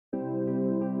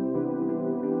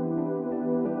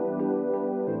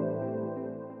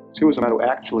He was a man who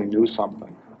actually knew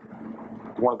something.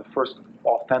 One of the first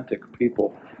authentic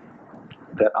people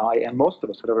that I and most of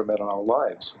us had ever met in our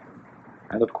lives.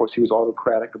 And of course, he was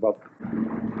autocratic about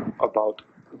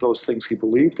those things he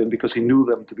believed in because he knew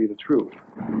them to be the truth.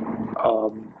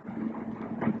 And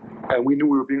we knew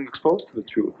we were being exposed to the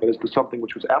truth, that is, to something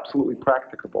which was absolutely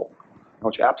practicable,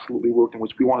 which absolutely worked, and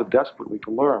which we wanted desperately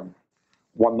to learn.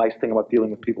 One nice thing about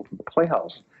dealing with people from the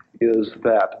Playhouse is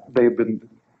that they've been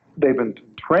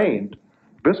trained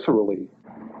viscerally,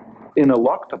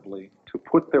 ineluctably, to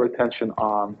put their attention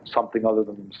on something other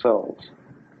than themselves,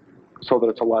 so that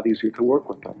it's a lot easier to work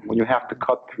with them. When you have to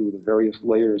cut through the various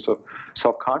layers of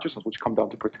self-consciousnness, which come down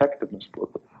to protectiveness,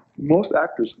 most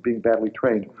actors, being badly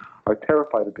trained, are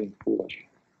terrified of being foolish,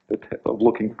 of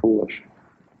looking foolish,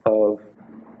 of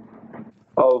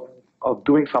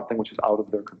doing something which is out of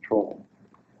their control.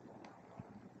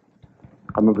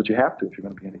 I mean, but you have to if you're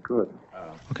going to be any good.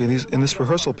 Okay, in this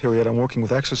rehearsal period, I'm working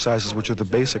with exercises which are the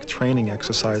basic training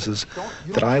exercises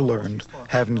that I learned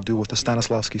having to do with the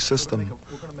Stanislavski system,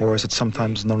 or as it's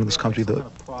sometimes known in this country, the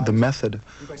method,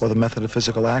 or the method of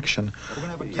physical action.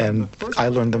 And I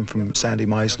learned them from Sandy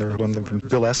Meisner, who learned them from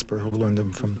Bill Esper, who learned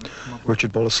them from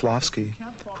Richard Boleslavsky,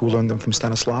 who learned them from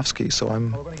Stanislavski. So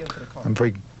I'm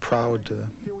very proud to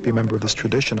be a member of this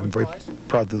tradition. I'm very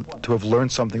proud to have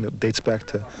learned something that dates back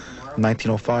to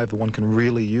 1905 that one can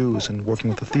really use in working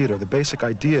with the theater. The basic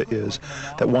idea is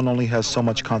that one only has so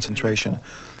much concentration.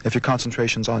 If your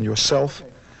concentration's on yourself,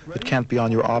 it can't be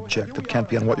on your object. It can't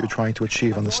be on what you're trying to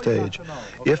achieve on the stage.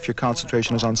 If your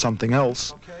concentration is on something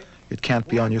else, it can't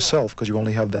be on yourself because you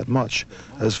only have that much.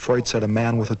 As Freud said, a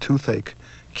man with a toothache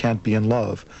can't be in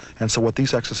love. And so what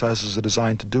these exercises are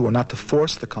designed to do are not to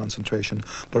force the concentration,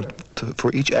 but for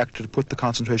each actor to put the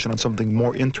concentration on something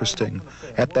more interesting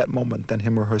at that moment than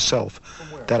him or herself,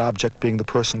 that object being the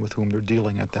person with whom they're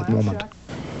dealing at that moment.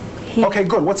 Okay,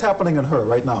 good. What's happening in her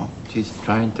right now? She's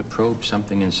trying to probe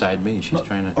something inside me. She's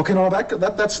trying to... Okay, no,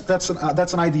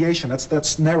 that's an ideation.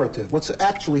 That's narrative. What's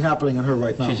actually happening in her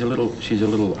right now? She's a little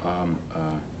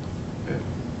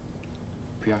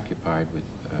preoccupied with...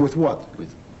 with what?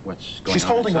 With what's going She's on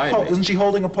holding a pose. me. Isn't she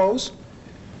holding a pose?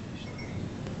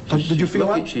 Did you feel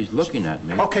that? She's looking at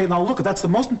me. Okay, now look, that's the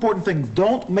most important thing.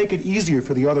 Don't make it easier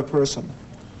for the other person.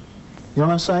 You know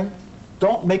what I'm saying?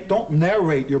 Don't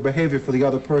narrate your behavior for the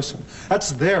other person.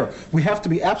 That's there. We have to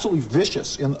be absolutely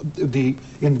vicious in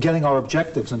getting our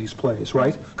objectives in these plays,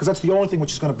 right? Because that's the only thing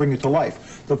which is going to bring you to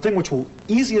life. The thing which will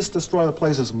easiest destroy the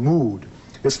plays is mood.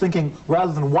 Is thinking,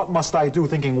 rather than what must I do,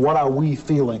 thinking what are we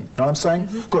feeling. You know what I'm saying?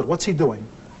 Mm-hmm. Good. What's he doing?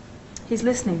 He's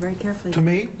listening very carefully. To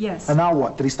me? Yes. And now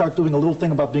what? Did he start doing a little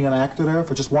thing about being an actor there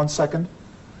for just 1 second?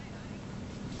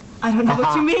 I don't know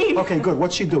what you mean. Okay, good.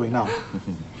 What's she doing now?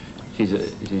 She's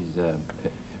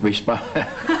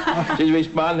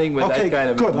responding with that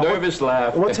kind of good. nervous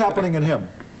laugh. What's happening in him?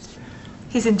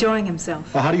 He's enjoying himself.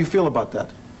 How do you feel about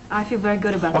that? I feel very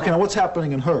good about that. Okay, now what's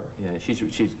happening in her? Yeah, she's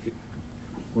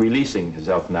releasing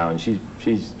herself now, and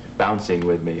she's bouncing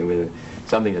with me with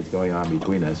something that's going on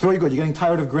between us. Very good. You getting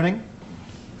tired of grinning?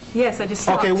 Yes, I just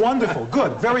stopped. Okay, wonderful.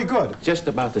 Good. Very good. Just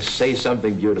about to say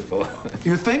something beautiful.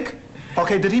 You think?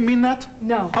 Okay, did he mean that?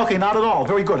 No. Okay, not at all.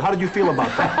 Very good. How did you feel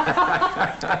about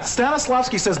that?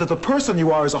 Stanislavski says that the person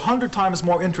you are is 100 times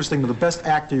more interesting than the best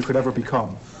actor you could ever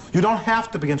become. You don't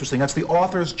have to be interesting. That's the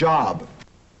author's job.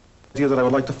 The idea that I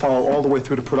would like to follow all the way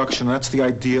through to production, and that's the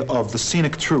idea of the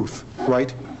scenic truth,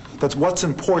 right? That's what's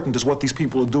important is what these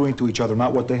people are doing to each other,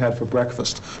 not what they had for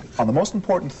breakfast. The most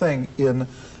important thing in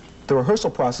the rehearsal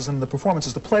process and the performance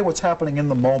is to play what's happening in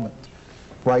the moment,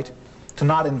 right? To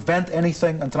not invent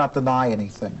anything and to not deny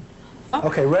anything.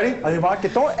 Okay, ready?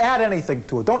 Don't add anything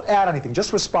to it. Don't add anything.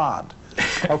 Just respond.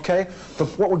 Okay?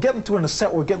 What we're getting to in the set,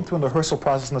 what we're getting to in the rehearsal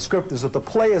process in the script is that the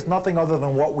play is nothing other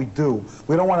than what we do.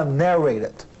 We don't want to narrate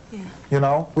it. Yeah. You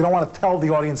know? We don't want to tell the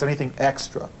audience anything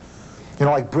extra. You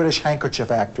know, like British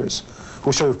handkerchief actors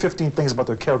who show you 15 things about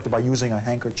their character by using a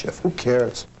handkerchief. Who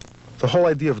cares? The whole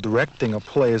idea of directing a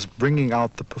play is bringing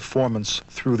out the performance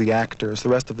through the actors. The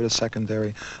rest of it is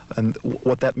secondary. And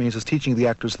what that means is teaching the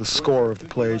actors the score of the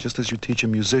play, just as you teach a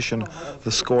musician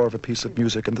the score of a piece of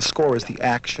music. And the score is the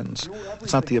actions.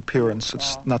 It's not the appearance.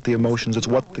 It's not the emotions. It's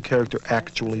what the character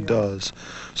actually does.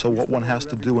 So what one has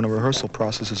to do in a rehearsal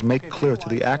process is make clear to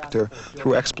the actor,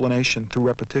 through explanation, through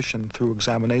repetition, through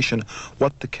examination,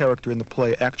 what the character in the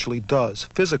play actually does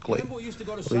physically.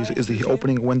 Is he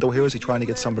opening a window here? Is he trying to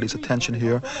get somebody's attention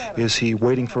here? Is he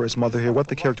waiting for his mother here? What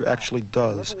the character actually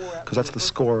does, because that's the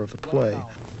score of the play.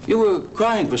 You were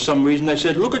crying for some reason. I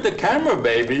said, look at the camera,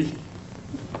 baby.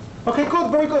 Okay,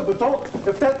 good, very good. But don't,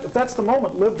 if that's the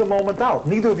moment, live the moment out.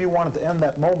 Neither of you wanted to end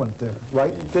that moment there,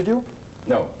 right? Did you?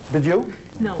 No. Did you?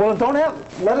 No. Well, don't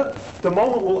let it. The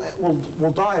moment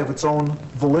will die of its own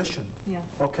volition. Yeah.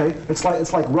 Okay. It's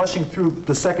like rushing through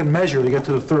the second measure to get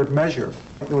to the third measure.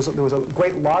 There was a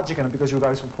great logic in it because you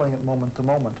guys were playing it moment to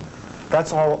moment.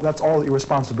 That's all that your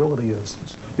responsibility is.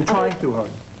 You're trying too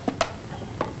hard.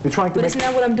 You're trying to. But isn't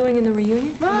that what I'm doing in the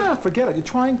reunion? Nah, forget it. You're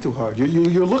trying too hard.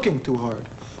 You're looking too hard.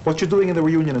 What you're doing in the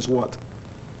reunion is what?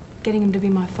 Getting him to be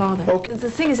my father. Okay. The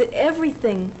thing is that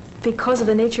everything, because of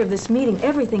the nature of this meeting,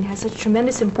 everything has such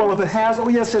tremendous importance. Well, if it has, oh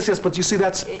yes, but you see,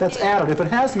 that's added. If it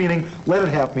has meaning, let it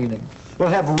have meaning. Let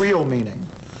it have real meaning.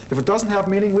 If it doesn't have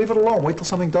meaning, leave it alone. Wait till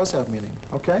something does have meaning,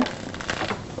 okay?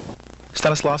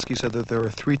 Stanislavski said that there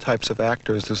are three types of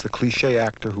actors. There's the cliche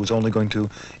actor who's only going to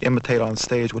imitate on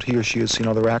stage what he or she has seen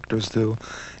other actors do.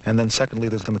 And then secondly,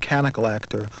 there's the mechanical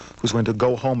actor who's going to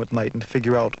go home at night and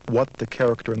figure out what the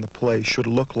character in the play should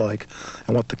look like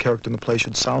and what the character in the play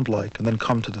should sound like, and then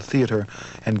come to the theater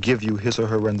and give you his or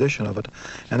her rendition of it.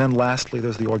 And then lastly,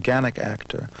 there's the organic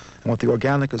actor. And what the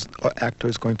organic actor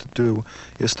is going to do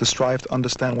is to strive to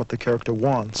understand what the character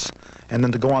wants, and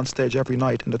then to go on stage every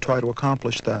night and to try to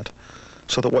accomplish that,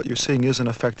 so that what you're seeing is in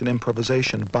effect an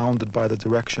improvisation, bounded by the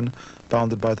direction,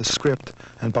 bounded by the script,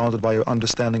 and bounded by your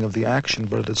understanding of the action,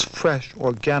 but it is fresh,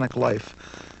 organic life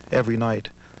every night.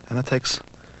 And it takes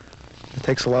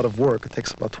a lot of work. It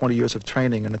takes about 20 years of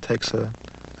training, and it takes an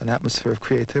atmosphere of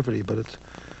creativity, but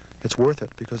it's worth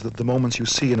it, because the moments you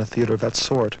see in a theater of that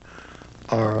sort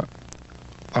are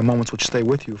moments which stay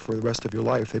with you for the rest of your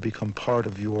life. They become part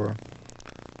of your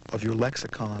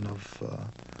lexicon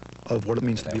of what it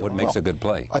means to be. What makes a good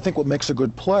play? I think what makes a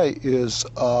good play is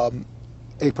a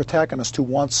protagonist who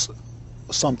wants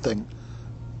something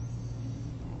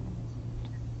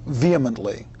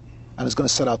vehemently and is going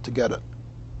to set out to get it.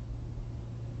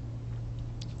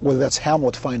 Whether that's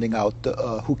Hamlet finding out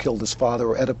who killed his father,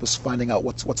 or Oedipus finding out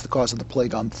what's the cause of the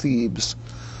plague on Thebes,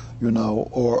 you know,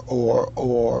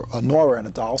 or Nora in A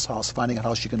Doll's House finding out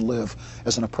how she can live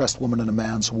as an oppressed woman in a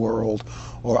man's world,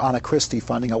 or Anna Christie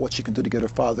finding out what she can do to get her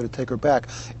father to take her back.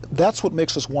 That's what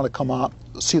makes us want to come out,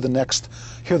 hear the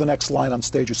next line on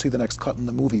stage, or see the next cut in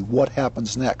the movie. What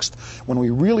happens next? When we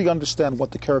really understand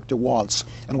what the character wants,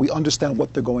 and we understand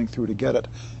what they're going through to get it,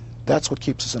 that's what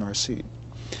keeps us in our seat.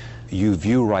 You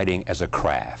view writing as a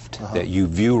craft, that you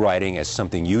view writing as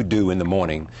something you do in the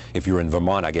morning. If you're in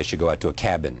Vermont, I guess you go out to a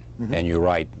cabin and you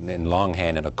write in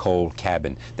longhand in a cold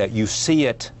cabin, that you see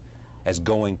it as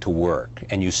going to work,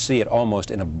 and you see it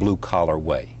almost in a blue-collar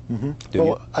way.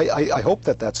 Well, I hope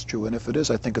that that's true, and if it is,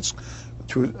 I think it's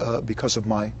true because of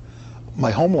my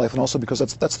home life, and also because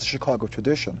that's the Chicago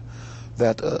tradition,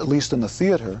 that at least in the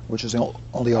theater, which is the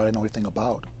only art I know anything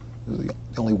about, the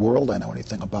only world I know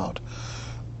anything about,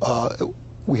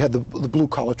 we had the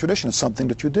blue-collar tradition. It's something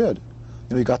that you did.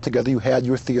 You know, you got together, you had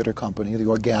your theater company, the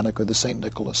Organic or the St.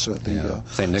 Nicholas or the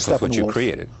St. Nicholas, which you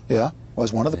created. Yeah,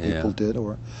 was one of the people did,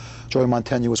 or Joey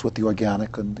Mantegna was with the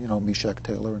Organic, and you know, Meshack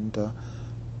Taylor and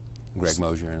Greg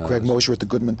Mosier and Greg Mosier at the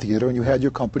Goodman Theater, and you had your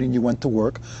company and you went to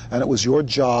work, and it was your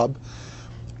job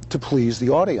to please the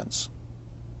audience.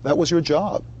 That was your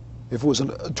job. If it was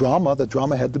a drama, the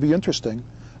drama had to be interesting.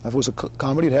 If it was a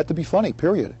comedy, it had to be funny,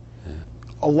 period.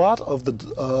 A lot of the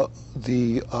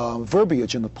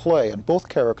verbiage in the play and both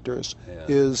characters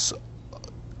is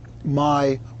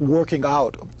my working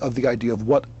out of the idea of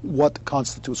what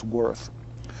constitutes worth.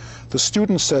 The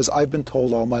student says, I've been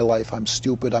told all my life I'm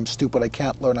stupid, I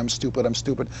can't learn, I'm stupid.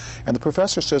 And the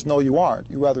professor says, no, you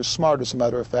aren't. You're rather smart, as a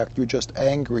matter of fact. You're just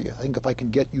angry. I think if I can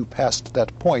get you past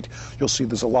that point, you'll see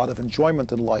there's a lot of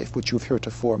enjoyment in life, which you've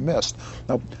heretofore missed.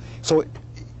 Now, so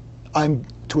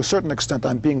to a certain extent,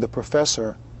 I'm being the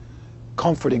professor,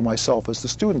 comforting myself as the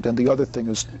student, and the other thing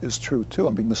is true too.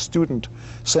 I'm being the student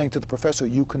saying to the professor,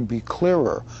 you can be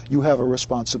clearer. You have a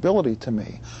responsibility to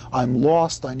me. I'm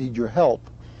lost. I need your help.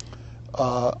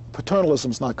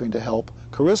 Paternalism is not going to help.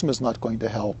 Charisma is not going to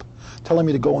help. Telling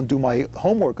me to go and do my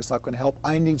homework is not going to help.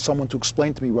 I need someone to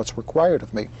explain to me what's required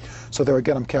of me. So there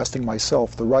again, I'm casting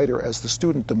myself, the writer, as the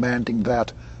student, demanding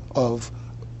that of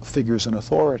figures in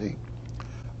authority.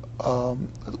 I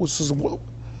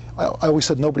always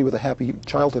said nobody with a happy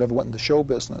childhood ever went into show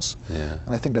business, and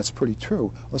I think that's pretty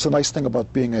true. That's a nice thing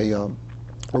about being a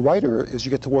writer, is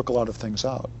you get to work a lot of things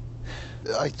out.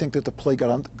 I think that the play got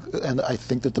on, and I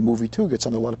think that the movie too gets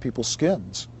under a lot of people's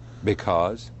skins.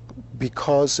 Because?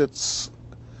 Because it's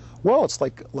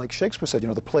like Shakespeare said, you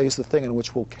know, the play is the thing in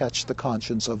which will catch the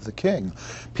conscience of the king.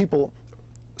 People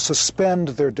suspend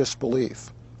their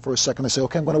disbelief for a second. They say,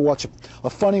 okay, I'm going to watch a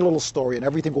funny little story, and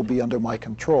everything will be under my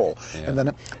control. Yeah. And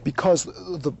then because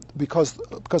of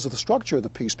the structure of the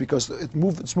piece, because it's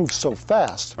moved so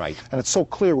fast, right, and it's so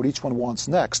clear what each one wants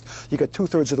next, you get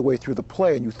 2/3 of the way through the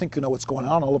play, and you think you know what's going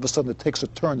on. All of a sudden, it takes a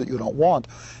turn that you don't want,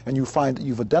 and you find that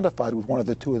you've identified with one of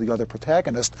the two of the other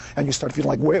protagonists, and you start feeling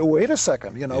like, wait a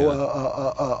second, you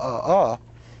know,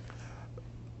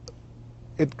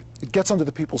 It gets under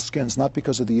the people's skins, not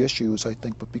because of the issues, I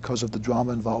think, but because of the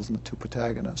drama involved in the two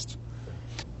protagonists.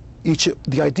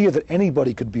 The idea that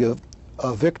anybody could be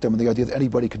a victim, and the idea that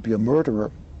anybody could be a murderer,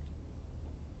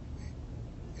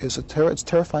 is it's a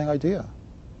terrifying idea.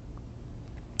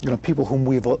 You know, people whom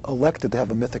we've elected to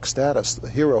have a mythic status, the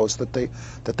heroes, that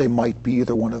they might be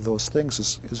either one of those things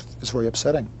is very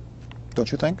upsetting.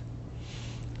 Don't you think?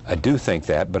 I do think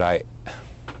that, but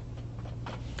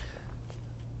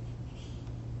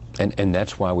And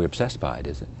that's why we're obsessed by it,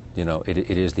 isn't it? You know, it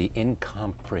is the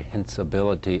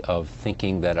incomprehensibility of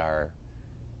thinking that our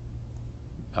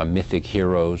mythic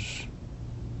heroes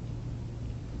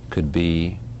could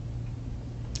be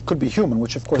human,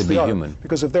 which of course could be they are. Human.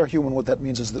 Because if they're human, what that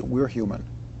means is that we're human.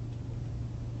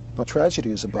 What tragedy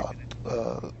is about.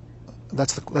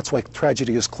 That's why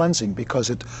tragedy is cleansing, because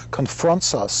it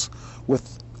confronts us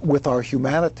with our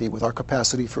humanity, with our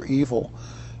capacity for evil,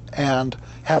 and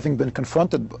having been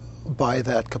confronted by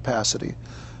that capacity,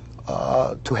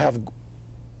 to have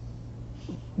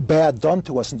bad done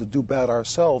to us and to do bad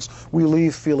ourselves, we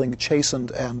leave feeling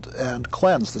chastened and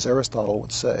cleansed, as Aristotle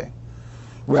would say,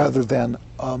 rather than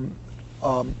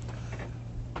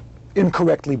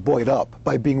incorrectly buoyed up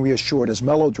by being reassured, as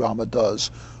melodrama does,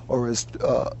 or as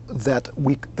that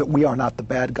we are not the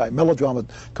bad guy. Melodrama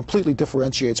completely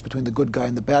differentiates between the good guy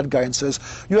and the bad guy and says,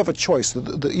 you have a choice,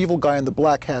 the evil guy in the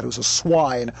black hat who's a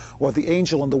swine, or the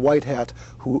angel in the white hat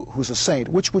who's a saint.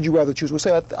 Which would you rather choose? We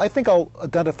say, I think I'll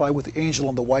identify with the angel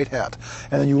in the white hat.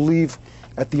 And then you leave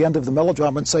at the end of the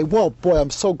melodrama and say, well, boy, I'm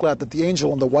so glad that the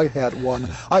angel in the white hat won.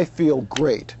 I feel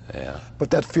great. Yeah. But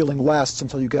that feeling lasts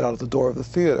until you get out of the door of the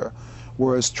theater.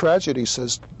 Whereas tragedy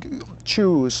says,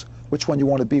 choose which one you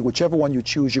want to be. Whichever one you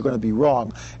choose, you're going to be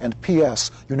wrong. And P.S.,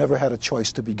 you never had a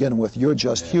choice to begin with. You're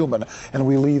just human. And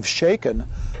we leave shaken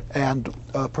and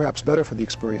perhaps better for the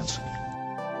experience.